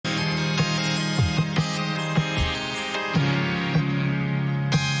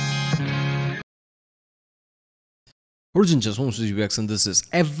Origin just wants to reaction. This is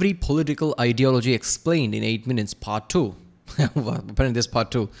every political ideology explained in 8 minutes, part 2. Apparently, this part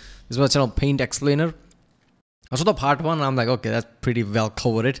 2. This was channel Paint Explainer. I saw the part 1, and I'm like, okay, that's pretty well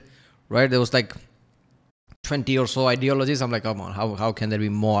covered, right? There was like 20 or so ideologies. I'm like, come on, how can there be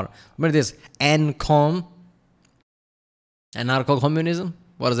more? But this NCOM, anarcho-communism,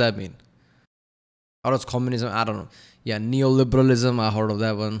 what does that mean? How does communism? I don't know. Yeah, neoliberalism, I heard of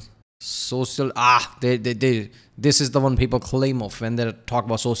that one. Social, this is the one people claim of when they talk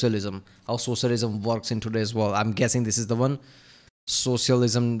about socialism, how socialism works in today's world. I'm guessing this is the one.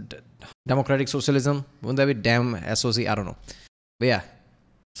 Socialism, democratic socialism, wouldn't that be damn SOC? I don't know. But yeah,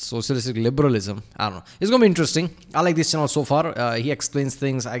 socialistic liberalism, I don't know. It's gonna be interesting. I like this channel so far. He explains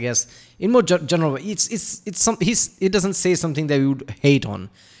things, I guess, in more general way. It doesn't say something that we would hate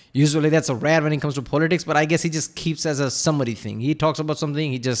on. Usually that's a rare when it comes to politics, but I guess he just keeps as a summary thing. He talks about something,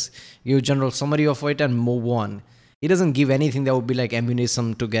 he just gives a general summary of it and move on. He doesn't give anything that would be like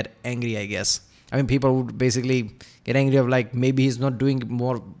ammunition to get angry, I guess. I mean, people would basically get angry of like maybe he's not doing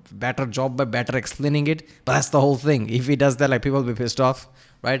better job by better explaining it, but that's the whole thing. If he does that, like people will be pissed off,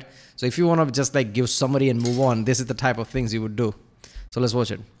 right? So if you want to just like give summary and move on, this is the type of things you would do. So let's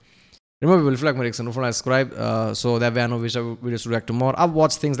watch it. Remember, will flag my reaction. Don't forget to subscribe so that way I know which videos to react to more. I've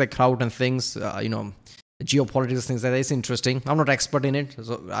watched things like crowd and things, geopolitics, things like that. It's interesting. I'm not expert in it,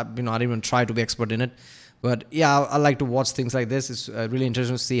 so I don't even try to be expert in it. But yeah, I like to watch things like this. It's really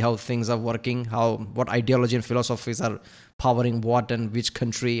interesting to see how things are working, what ideology and philosophies are powering what and which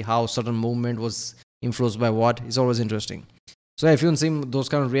country, how certain movement was influenced by what. It's always interesting. So if you want to see those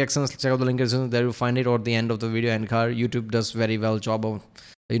kind of reactions, check out the link there. You'll find it, or at the end of the video end card. YouTube does very well job of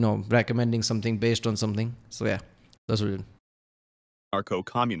recommending something based on something. So yeah, that's what it is.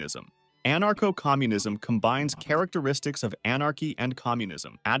 Anarcho-communism. Anarcho-communism combines characteristics of anarchy and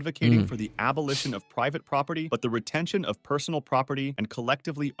communism, advocating for the abolition of private property, but the retention of personal property and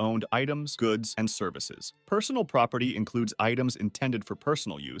collectively owned items, goods, and services. Personal property includes items intended for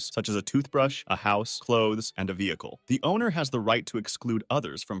personal use, such as a toothbrush, a house, clothes, and a vehicle. The owner has the right to exclude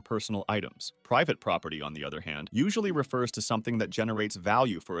others from personal items. Private property, on the other hand, usually refers to something that generates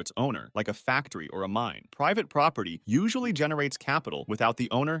value for its owner, like a factory or a mine. Private property usually generates capital without the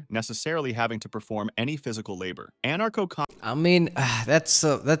owner necessarily having to perform any physical labor. I mean, that's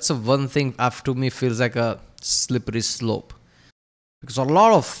a one thing to me feels like a slippery slope, because a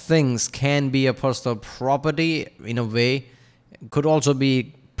lot of things can be a personal property in a way, could also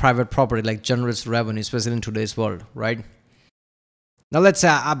be private property, like generates revenue, especially in today's world, right? Now let's say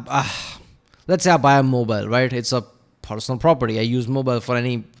I buy a mobile, right? It's a personal property. I use mobile for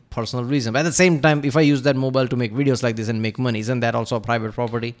any personal reason, but at the same time, if I use that mobile to make videos like this and make money, isn't that also a private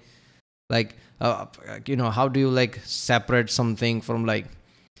property? Like, how do you like separate something from like,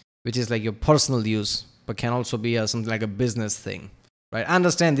 which is like your personal use, but can also be something like a business thing, right? I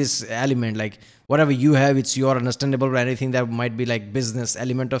understand this element, like whatever you have, it's your understandable, but anything that might be like business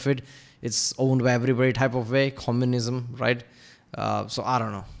element of it, it's owned by everybody type of way, communism, right? So I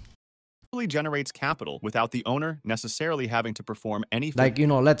don't know. Generates capital without the owner necessarily having to perform any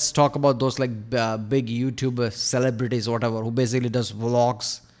let's talk about those like big YouTube celebrities or whatever who basically does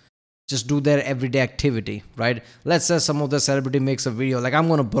vlogs, just do their everyday activity, right? Let's say some of the celebrity makes a video like I'm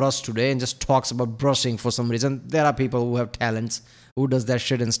gonna brush today and just talks about brushing for some reason. There are people who have talents who does that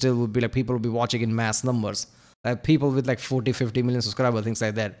shit and still would be like, people will be watching in mass numbers, like people with like 40-50 million subscribers, things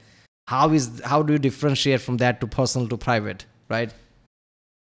like that. How do you differentiate from that to personal to private, right?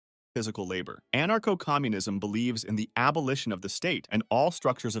 Physical labor. Anarcho-communism believes in the abolition of the state and all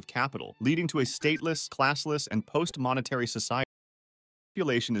structures of capital, leading to a stateless, classless, and post-monetary society.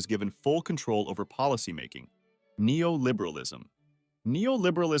 Population is given full control over policymaking. Neoliberalism.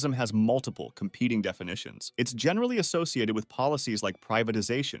 Neoliberalism has multiple competing definitions. It's generally associated with policies like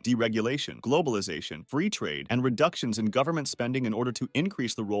privatization, deregulation, globalization, free trade, and reductions in government spending in order to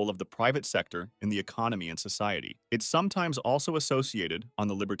increase the role of the private sector in the economy and society. It's sometimes also associated, on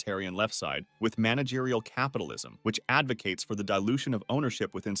the libertarian left side, with managerial capitalism, which advocates for the dilution of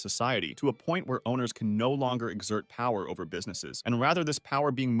ownership within society to a point where owners can no longer exert power over businesses, and rather this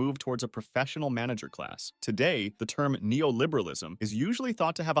power being moved towards a professional manager class. Today, the term neoliberalism is usually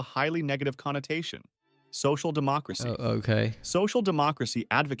thought to have a highly negative connotation. Social democracy. Okay. Social democracy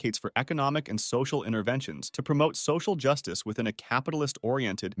advocates for economic and social interventions to promote social justice within a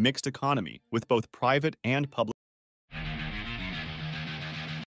capitalist-oriented mixed economy with both private and public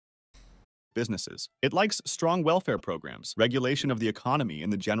businesses. It likes strong welfare programs, regulation of the economy in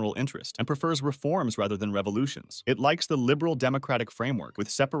the general interest, and prefers reforms rather than revolutions. It likes the liberal democratic framework with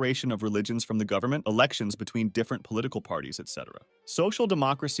separation of religions from the government, elections between different political parties, etc. Social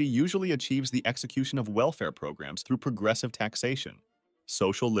democracy usually achieves the execution of welfare programs through progressive taxation.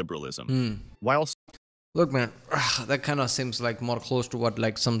 Social liberalism. While Look, man, that kind of seems like more close to what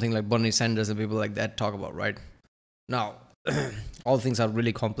like something like Bernie Sanders and people like that talk about, right? Now, all things are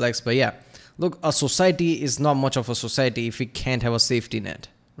really complex, but yeah, look, a society is not much of a society if we can't have a safety net,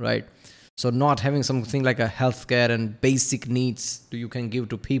 right? So not having something like a healthcare and basic needs you can give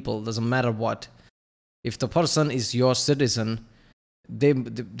to people, doesn't matter what. If the person is your citizen,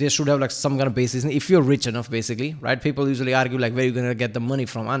 they should have like some kind of basis. If you're rich enough, basically, right? People usually argue like where you're gonna get the money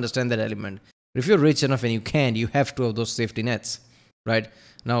from. I understand that element. But if you're rich enough and you can, you have to have those safety nets, right?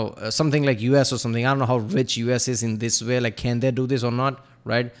 Now, something like US or something, I don't know how rich US is in this way. Like, can they do this or not,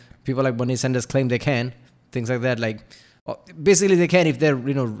 right? People like Bernie Sanders claim they can, things like that. Like, basically they can if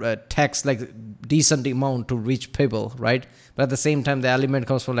they're, tax like decent amount to rich people, right? But at the same time, the element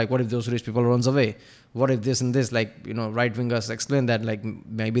comes from like, what if those rich people runs away? What if this and this, like, right wingers explain that, like,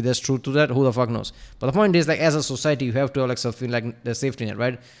 maybe there's truth to that, who the fuck knows. But the point is, like, as a society, you have to have like something like the safety net,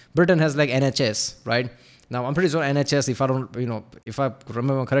 right? Britain has like NHS, right? Now, I'm pretty sure NHS, if I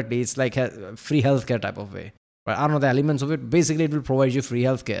remember correctly, it's like a free healthcare type of way, right? I don't know the elements of it. Basically, it will provide you free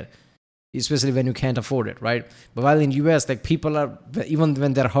healthcare, especially when you can't afford it, right? But while in US, like, people are, even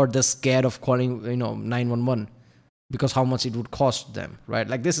when they're hurt, they're scared of calling, 911 because how much it would cost them, right?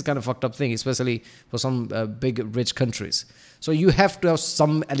 Like, this is kind of fucked up thing, especially for some big rich countries. So you have to have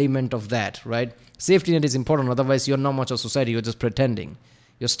some element of that, right? Safety net is important. Otherwise, you're not much of society. You're just pretending.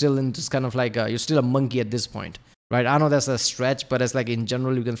 You're still in just kind of like, you're still a monkey at this point, right? I know that's a stretch, but it's like in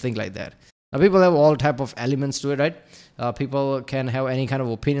general, you can think like that. Now, people have all type of elements to it, right? People can have any kind of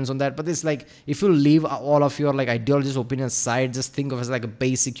opinions on that, but it's like, if you leave all of your like ideologies, opinions aside, just think of it as like a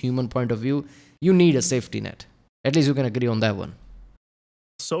basic human point of view, you need a safety net. At least you can agree on that one.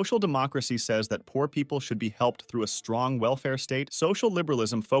 Social democracy says that poor people should be helped through a strong welfare state. Social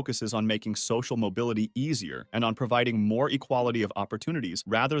liberalism focuses on making social mobility easier and on providing more equality of opportunities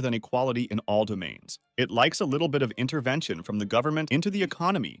rather than equality in all domains. It likes a little bit of intervention from the government into the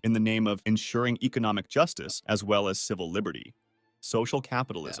economy in the name of ensuring economic justice as well as civil liberty. Social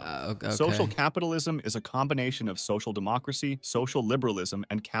capitalism. Okay. Social capitalism is a combination of social democracy, social liberalism,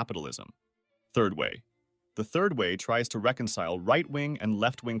 and capitalism. Third way. The third way tries to reconcile right-wing and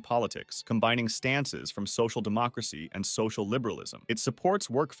left-wing politics, combining stances from social democracy and social liberalism. It supports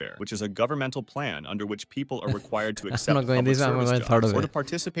workfare, which is a governmental plan under which people are required to accept public service jobs or to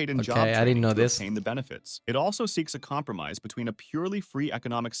participate in job training to obtain the benefits. It also seeks a compromise between a purely free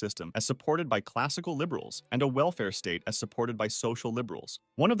economic system as supported by classical liberals and a welfare state as supported by social liberals.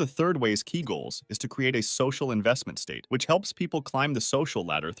 One of the third way's key goals is to create a social investment state, which helps people climb the social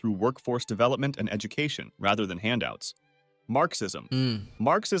ladder through workforce development and education, rather than handouts. Marxism.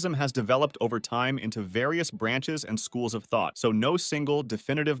 Marxism has developed over time into various branches and schools of thought, so no single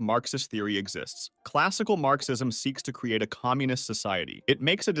definitive Marxist theory exists. Classical Marxism seeks to create a communist society. It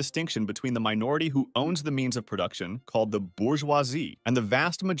makes a distinction between the minority who owns the means of production, called the bourgeoisie, and the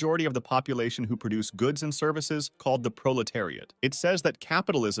vast majority of the population who produce goods and services, called the proletariat. It says that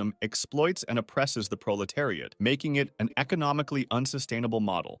capitalism exploits and oppresses the proletariat, making it an economically unsustainable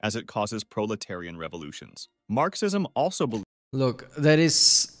model as it causes proletarian revolutions. Marxism also believes. Look, there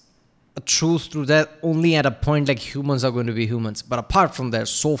is a truth to that only at a point like humans are going to be humans. But apart from that,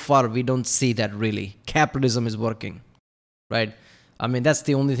 so far we don't see that really. Capitalism is working, right? I mean, that's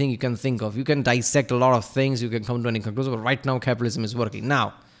the only thing you can think of. You can dissect a lot of things, you can come to any conclusion, but right now capitalism is working.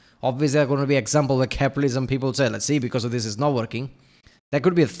 Now, obviously there are going to be examples where capitalism, people say, let's see, because of this is not working. There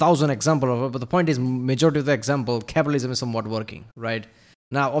could be 1,000 examples of it, but the point is, majority of the example, capitalism is somewhat working, right?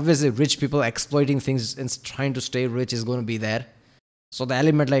 Now, obviously, rich people exploiting things and trying to stay rich is going to be there. So the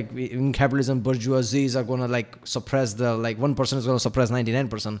element like in capitalism, bourgeoisies are going to like suppress the, like 1% is going to suppress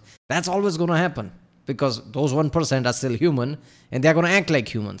 99%. That's always going to happen because those 1% are still human and they're going to act like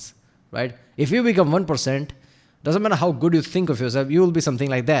humans, right? If you become 1%, doesn't matter how good you think of yourself, you will be something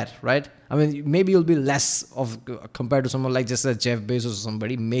like that, right? I mean, maybe you'll be less of compared to someone like just Jeff Bezos or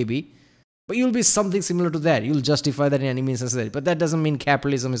somebody, maybe. But you'll be something similar to that. You'll justify that in any means necessary. But that doesn't mean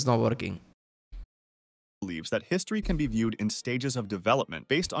capitalism is not working. believes that history can be viewed in stages of development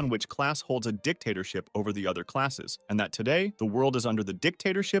based on which class holds a dictatorship over the other classes, and that today, the world is under the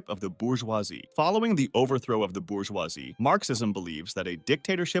dictatorship of the bourgeoisie. Following the overthrow of the bourgeoisie, Marxism believes that a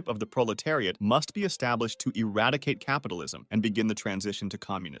dictatorship of the proletariat must be established to eradicate capitalism and begin the transition to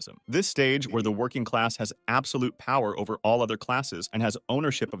communism. This stage, where the working class has absolute power over all other classes and has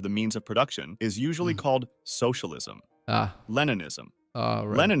ownership of the means of production, is usually called socialism. Leninism. Right.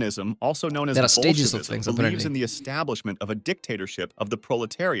 Leninism, also known as There are stages of Bolshevism, things, believes apparently. in the establishment of a dictatorship of the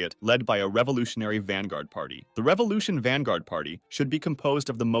proletariat led by a revolutionary vanguard party. The Revolution Vanguard Party should be composed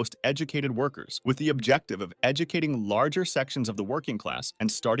of the most educated workers, with the objective of educating larger sections of the working class and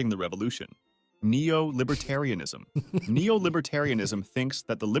starting the revolution. Neo-libertarianism. Neo-libertarianism thinks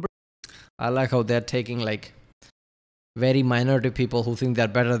that the I like how they're taking like very minority people who think they're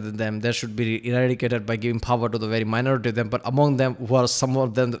better than them. They should be eradicated by giving power to the very minority of them. But among them, who are some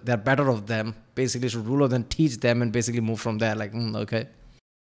of them, they're better of them, basically should rule over them, teach them, and basically move from there. Like, okay.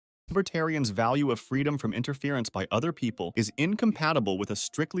 libertarians' value of freedom from interference by other people is incompatible with a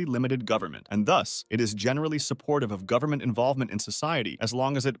strictly limited government, and thus, it is generally supportive of government involvement in society as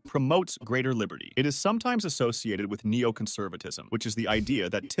long as it promotes greater liberty. It is sometimes associated with neoconservatism, which is the idea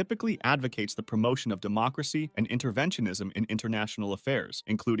that typically advocates the promotion of democracy and interventionism in international affairs,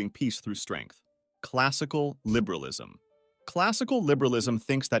 including peace through strength. Classical liberalism. Classical liberalism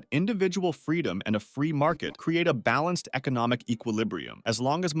thinks that individual freedom and a free market create a balanced economic equilibrium, as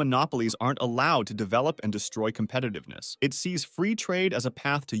long as monopolies aren't allowed to develop and destroy competitiveness. It sees free trade as a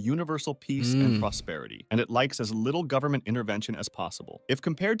path to universal peace and prosperity, and it likes as little government intervention as possible. If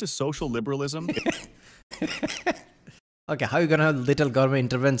compared to social liberalism... Okay, how are you going to have little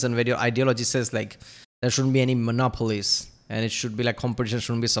government intervention where your ideology says like there shouldn't be any monopolies? And it should be like competition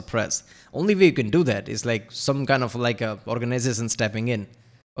shouldn't be suppressed. Only way you can do that is like some kind of like a organization stepping in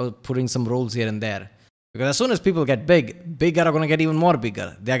or putting some rules here and there. Because as soon as people get bigger are going to get even more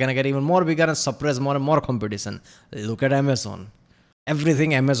bigger. They're going to get even more bigger and suppress more and more competition. Look at Amazon.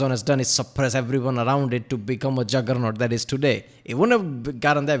 Everything Amazon has done is suppress everyone around it to become a juggernaut that is today. It wouldn't have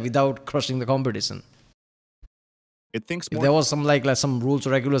gotten there without crushing the competition. It thinks if more there was some like some rules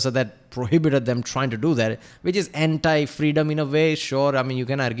or regulations that prohibited them trying to do that, which is anti-freedom in a way, sure. I mean, you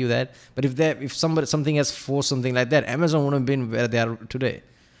can argue that. But if something has forced something like that, Amazon wouldn't have been where they are today.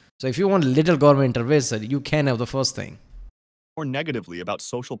 So if you want little government intervention, you can have the first thing. more negatively about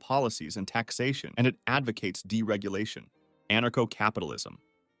social policies and taxation, and it advocates deregulation. Anarcho-capitalism.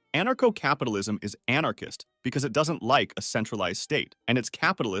 Anarcho-capitalism is anarchist because it doesn't like a centralized state, and it's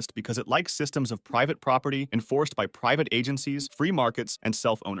capitalist because it likes systems of private property enforced by private agencies, free markets, and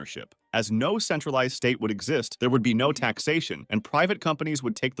self-ownership. As no centralized state would exist, there would be no taxation, and private companies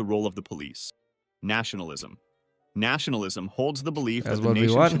would take the role of the police. Nationalism. Nationalism holds the belief that the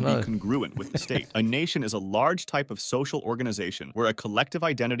nation should be congruent with the state. A nation is a large type of social organization where a collective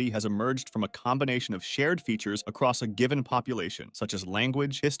identity has emerged from a combination of shared features across a given population, such as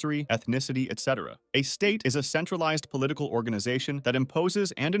language, history, ethnicity, etc. A state is a centralized political organization that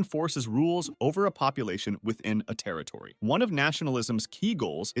imposes and enforces rules over a population within a territory. One of nationalism's key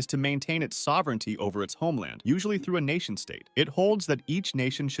goals is to maintain its sovereignty over its homeland, usually through a nation-state. It holds that each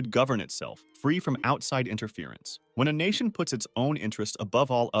nation should govern itself, free from outside interference. When a nation puts its own interest above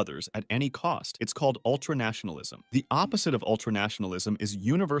all others at any cost, it's called ultranationalism. The opposite of ultranationalism is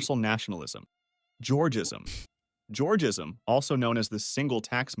universal nationalism. Georgism. Georgism, also known as the single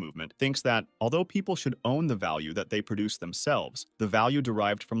tax movement, thinks that, although people should own the value that they produce themselves, the value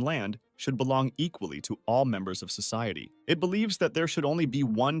derived from land should belong equally to all members of society. It believes that there should only be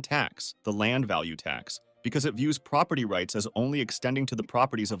one tax, the land value tax, because it views property rights as only extending to the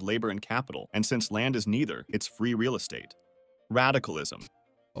properties of labor and capital, and since land is neither, it's free real estate. Radicalism.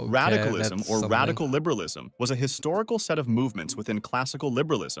 Radicalism, or radical liberalism, was a historical set of movements within classical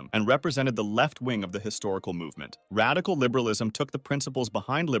liberalism and represented the left wing of the historical movement. Radical liberalism took the principles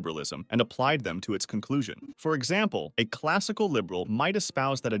behind liberalism and applied them to its conclusion. For example, a classical liberal might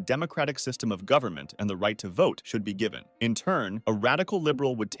espouse that a democratic system of government and the right to vote should be given. In turn, a radical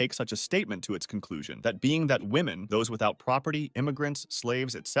liberal would take such a statement to its conclusion, that being that women, those without property, immigrants,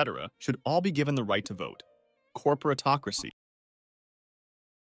 slaves, etc., should all be given the right to vote. Corporatocracy.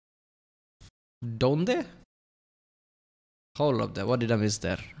 Don't they? Hold up there. What did I miss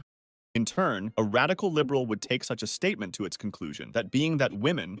there? In turn, a radical liberal would take such a statement to its conclusion, that being that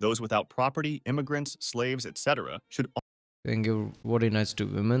women, those without property, immigrants, slaves, etc., should all Then give voting rights to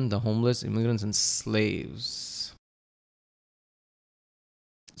women, the homeless, immigrants, and slaves.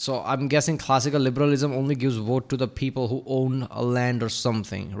 So I'm guessing classical liberalism only gives vote to the people who own a land or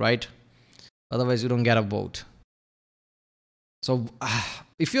something, right? Otherwise, you don't get a vote. So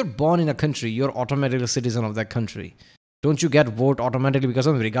if you're born in a country, you're automatically a citizen of that country. Don't you get vote automatically because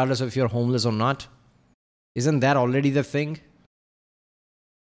of it, regardless of if you're homeless or not? Isn't that already the thing?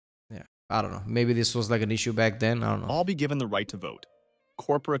 Yeah, I don't know. Maybe this was like an issue back then. I don't know. All be given the right to vote.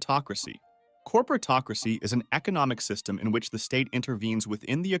 Corporatocracy. Corporatocracy is an economic system in which the state intervenes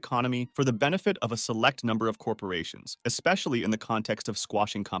within the economy for the benefit of a select number of corporations, especially in the context of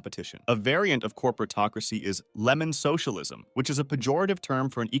squashing competition. A variant of corporatocracy is lemon socialism, which is a pejorative term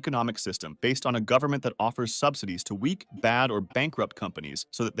for an economic system based on a government that offers subsidies to weak, bad, or bankrupt companies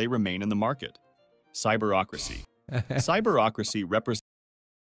so that they remain in the market. Cyberocracy. Cyberocracy represents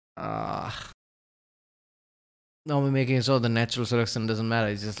No, we're making sure the natural selection doesn't matter.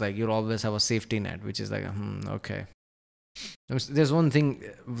 It's just like you'll always have a safety net, which is like, okay. There's one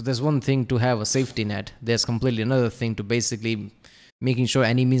thing to have a safety net. There's completely another thing to basically making sure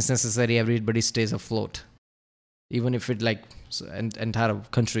any means necessary everybody stays afloat, even if it like entire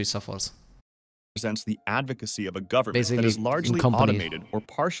country suffers. Represents the advocacy of a government Basically, that is largely in companies. automated or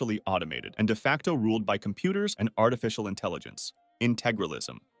partially automated and de facto ruled by computers and artificial intelligence.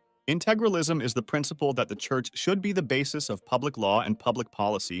 Integralism. Integralism is the principle that the church should be the basis of public law and public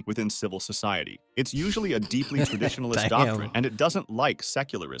policy within civil society. It's usually a deeply traditionalist doctrine, and it doesn't like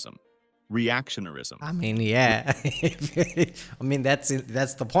secularism. Reactionarism. I mean, yeah. I mean, that's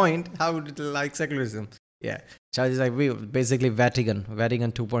the point. How would it like secularism? Yeah. Charge is like basically Vatican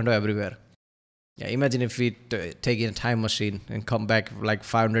 2.0 everywhere. Yeah, imagine if we take in a time machine and come back like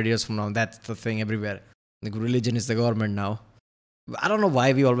 500 years from now. That's the thing everywhere. Like religion is the government now. I don't know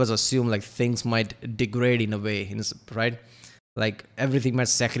why we always assume like things might degrade in a way, right? Like everything might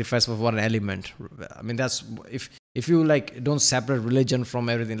sacrifice for one element. I mean, that's if you like don't separate religion from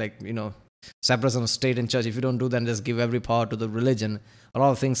everything, like, you know, separation of state and church. If you don't do that and just give every power to the religion, a lot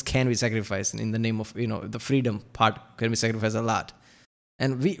of things can be sacrificed in the name of, you know, the freedom part can be sacrificed a lot.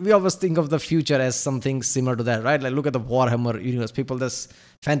 And we always think of the future as something similar to that, right? Like look at the Warhammer universe. People just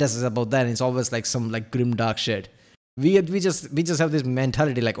fantasize about that, and it's always like some like grim dark shit. We just have this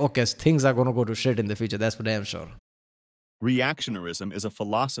mentality like, okay, things are gonna go to shit in the future. That's for damn sure. Reactionarism is a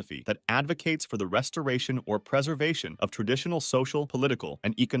philosophy that advocates for the restoration or preservation of traditional social, political,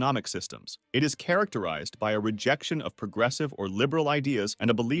 and economic systems. It is characterized by a rejection of progressive or liberal ideas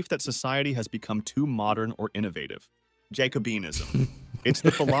and a belief that society has become too modern or innovative. Jacobinism. It's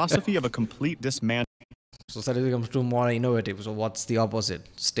the philosophy of a complete dismantling. Society becomes too more innovative. So what's the opposite?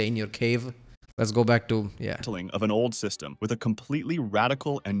 Stay in your cave? Let's go back to, of an old system with a completely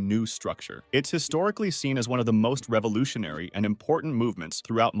radical and new structure. It's historically seen as one of the most revolutionary and important movements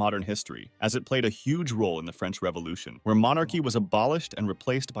throughout modern history, as it played a huge role in the French Revolution, where monarchy was abolished and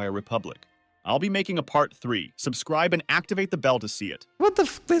replaced by a republic. I'll be making a part 3. Subscribe and activate the bell to see it. What the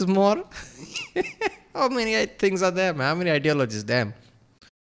f***, there's more? How many things are there, man? How many ideologies? Damn.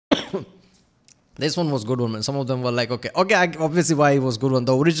 This one was good one, man. Some of them were like, okay, obviously why it was good one.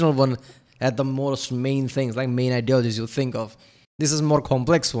 The original one had the most main things, like main ideologies you think of. This is more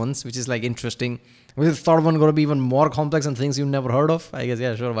complex ones, which is like interesting. Was the third one going to be even more complex and things you've never heard of? I guess,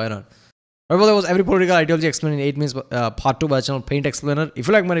 yeah, sure, why not? Well, that was every political ideology explained in 8 minutes, part 2 by the channel Paint Explainer. If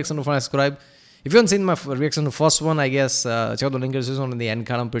you like my reaction to subscribe. If you haven't seen my reaction to the first one, I guess check out the link in the description on the end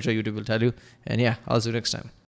card. I'm pretty sure YouTube will tell you. And yeah, I'll see you next time.